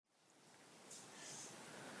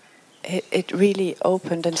It really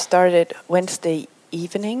opened and started Wednesday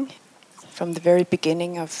evening, from the very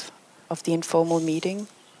beginning of the informal meeting.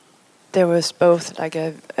 There was both like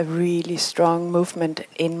a really strong movement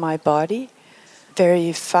in my body,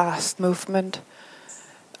 very fast movement,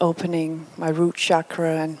 opening my root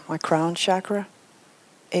chakra and my crown chakra.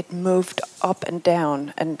 It moved up and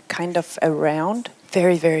down and kind of around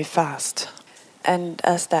very, very fast. And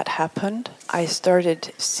as that happened, I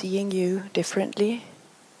started seeing you differently.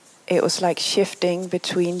 It was like shifting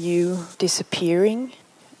between you disappearing.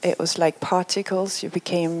 It was like particles. You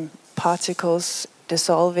became particles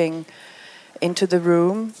dissolving into the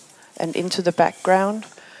room and into the background.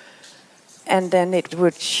 And then it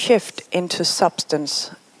would shift into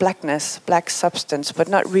substance, blackness, black substance, but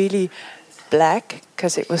not really black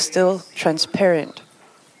because it was still transparent.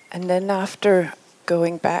 And then after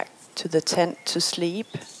going back to the tent to sleep,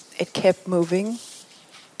 it kept moving.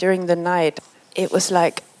 During the night, it was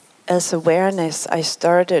like, as awareness, I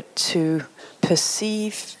started to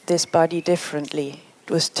perceive this body differently.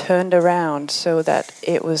 It was turned around so that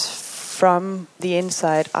it was from the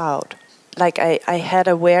inside out. Like I had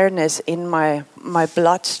awareness in my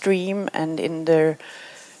bloodstream and in the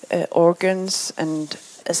organs, and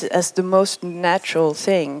as the most natural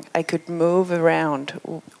thing, I could move around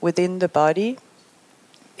within the body.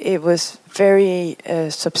 It was very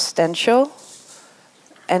substantial,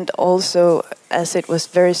 and also, as it was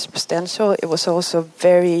very substantial, it was also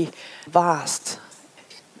very vast.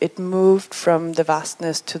 It moved from the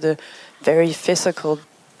vastness to the very physical,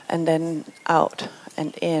 and then out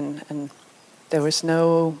and in, and there was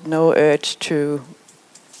no urge to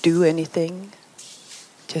do anything,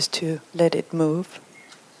 just to let it move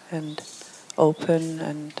and open.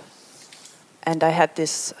 And I had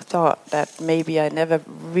this thought that maybe I never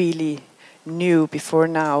really knew before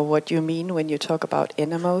now what you mean when you talk about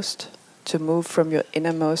innermost, to move from your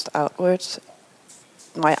innermost outwards.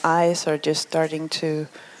 My eyes are just starting to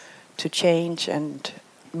change and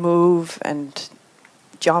move and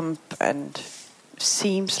jump, and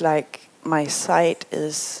seems like my sight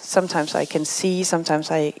is, sometimes I can see, sometimes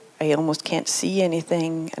I almost can't see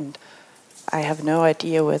anything, and I have no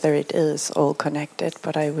idea whether it is all connected,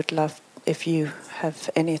 but I would love if you have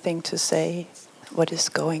anything to say, what is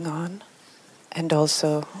going on. And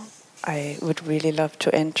also, I would really love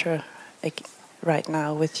to enter right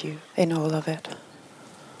now with you in all of it.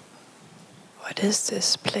 What is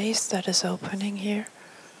this place that is opening here?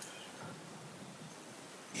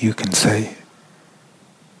 You can say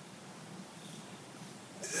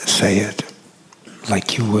it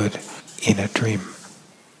like you would in a dream.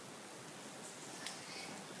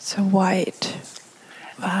 So wide,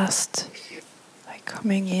 vast, like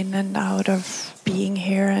coming in and out of being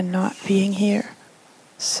here and not being here.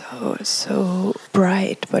 So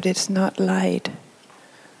bright, but it's not light.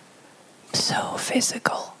 So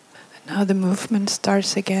physical. And now the movement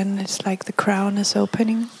starts again. It's like the crown is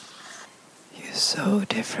opening. You're so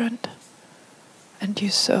different. And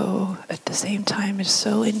you're so, at the same time, it's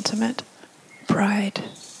so intimate. Bright,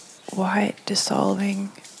 white,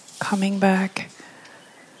 dissolving, coming back.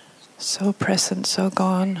 So present, so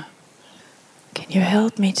gone. Can you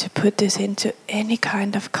help me to put this into any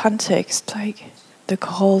kind of context, like the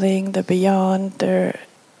calling, the beyond,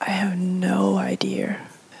 I have no idea.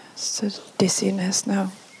 It's a dizziness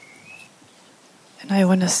now. And I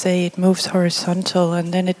want to say it moves horizontal,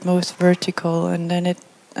 and then it moves vertical, and then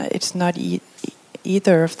it's not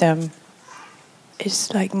either of them.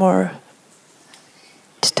 It's like more,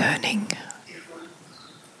 it's turning.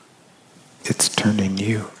 It's turning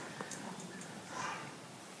you.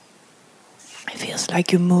 It feels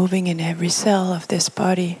like you're moving in every cell of this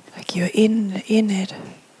body, like you're in it.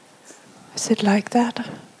 Is it like that?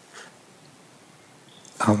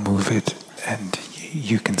 I'll move it and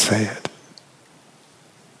you can say it.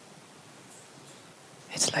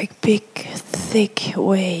 It's like big, thick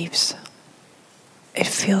waves. It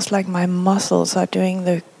feels like my muscles are doing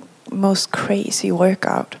the most crazy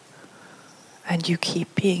workout. And you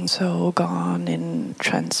keep being so gone in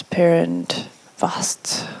transparent,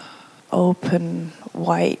 vast, open,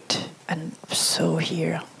 white, and so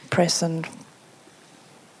here, present.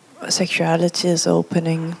 Sexuality is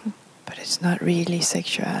opening, but it's not really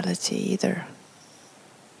sexuality either.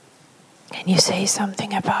 Can you say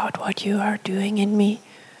something about what you are doing in me?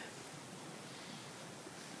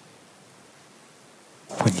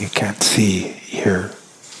 When you can't see here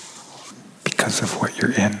because of what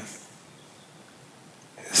you're in,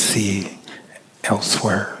 see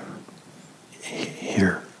elsewhere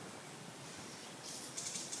here.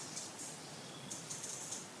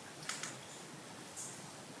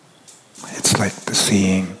 It's like the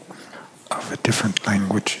seeing of a different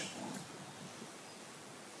language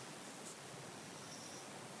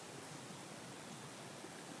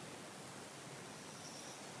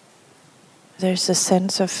There's a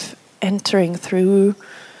sense of entering through.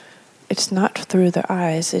 It's not through the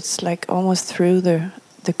eyes. It's like almost through the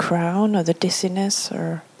crown or the dizziness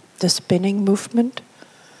or the spinning movement.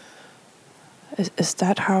 Is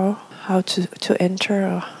that how to enter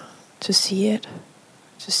or to see it?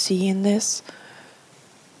 To see in this?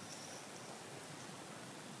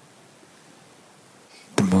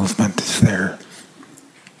 The movement is there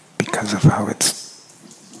because of how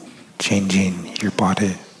it's changing your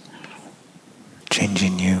body,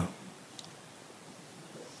 changing you.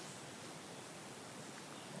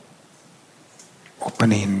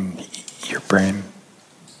 Opening your brain,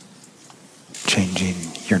 changing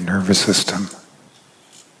your nervous system.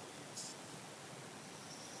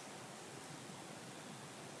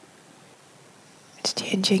 It's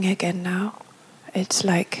changing again now. It's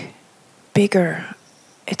like bigger.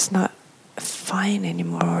 It's not fine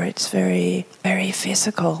anymore. It's very, very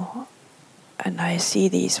physical. And I see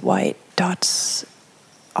these white dots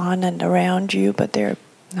on and around you, but they're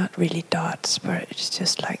not really dots, but it's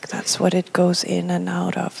just like that's what it goes in and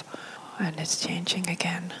out of. And it's changing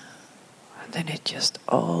again. And then it just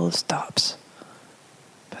all stops.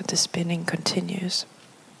 But the spinning continues.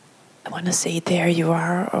 I want to say, there you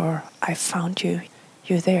are, or I found you.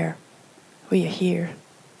 You're there. We are here.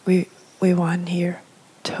 We won here.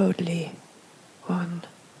 Totally won.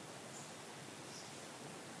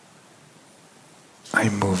 I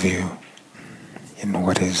move you in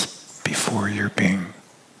what is before your being.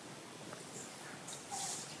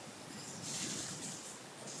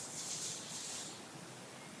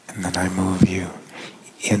 And then I move you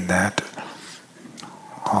in that,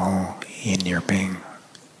 all in your being.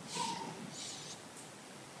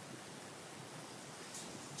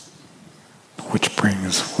 Which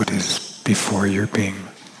brings what is before your being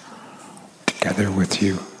together with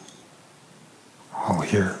you, all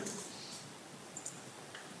here.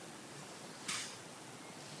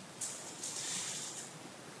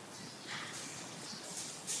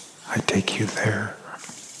 I take you there,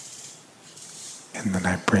 and then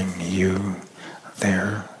I bring you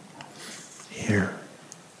there, here.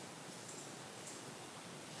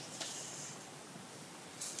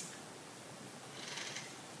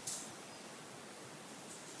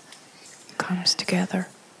 Comes together.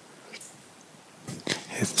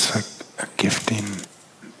 It's a gifting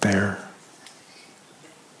there,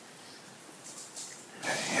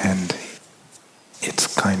 and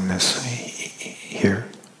it's kindness here.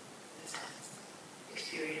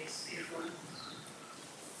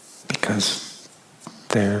 Because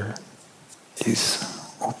there is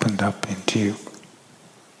opened up into you.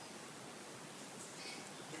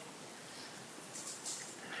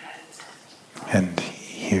 And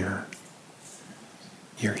here,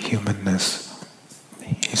 your humanness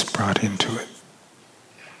is brought into it.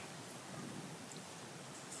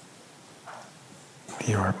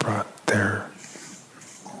 You are brought there,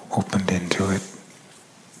 opened into it,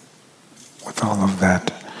 with all of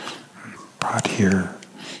that brought here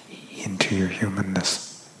into your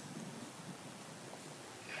humanness.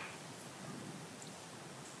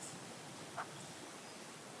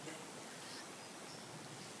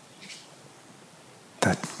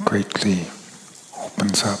 That greatly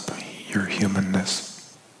opens up your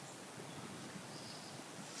humanness,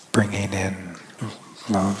 bringing in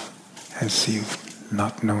love as you've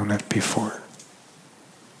not known it before.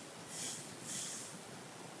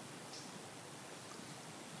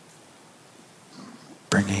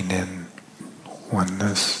 Bringing in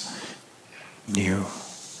oneness, new.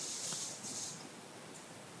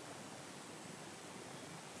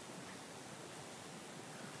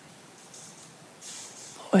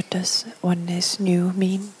 What does oneness new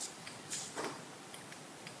mean?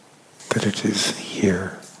 That it is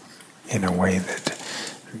here in a way that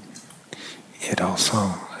it also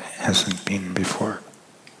hasn't been before.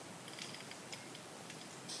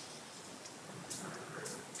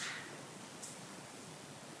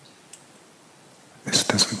 This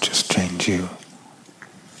doesn't just change you.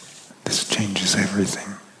 This changes everything.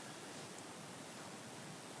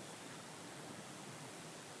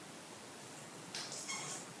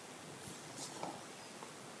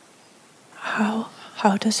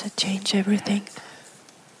 How does it change everything?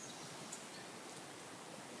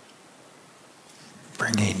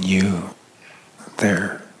 Bringing you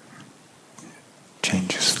there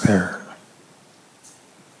changes there.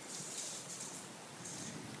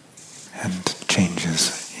 And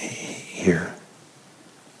changes here.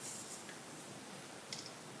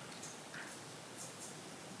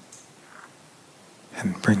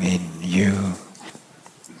 And bringing you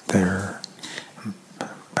there,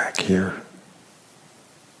 back here,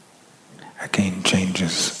 again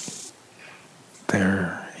changes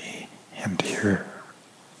there and here.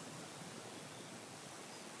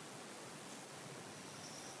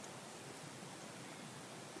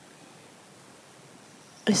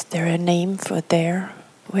 Is there a name for there?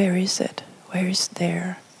 Where is it? Where is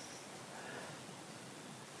there?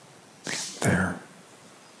 There.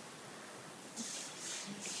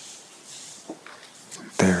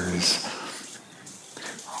 There is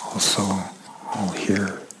also all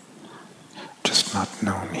here, just not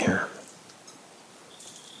known here.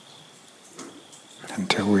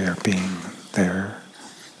 Until we are being there,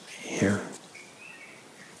 here.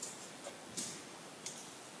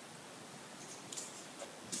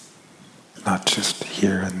 Not just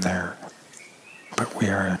here and there, but we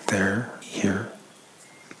are there, here.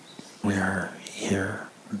 We are here,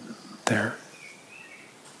 there.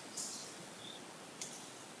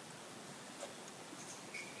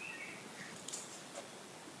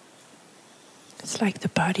 It's like the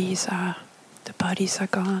bodies are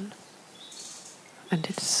gone, and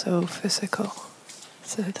it's so physical.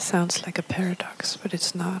 So it sounds like a paradox, but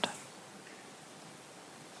it's not.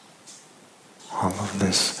 All of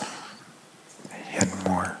this and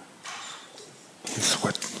more is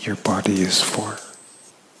what your body is for.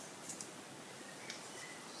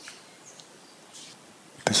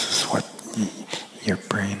 This is what your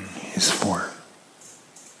brain is for.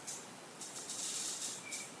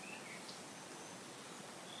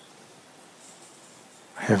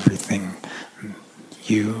 Everything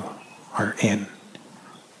you are in,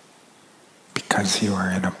 because you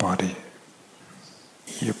are in a body,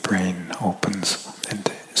 your brain opens and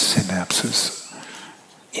synapses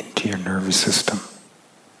into your nervous system,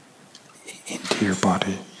 into your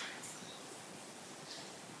body,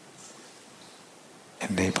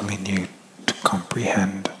 enabling you to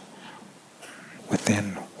comprehend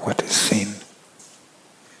within what is seen,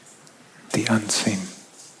 the unseen.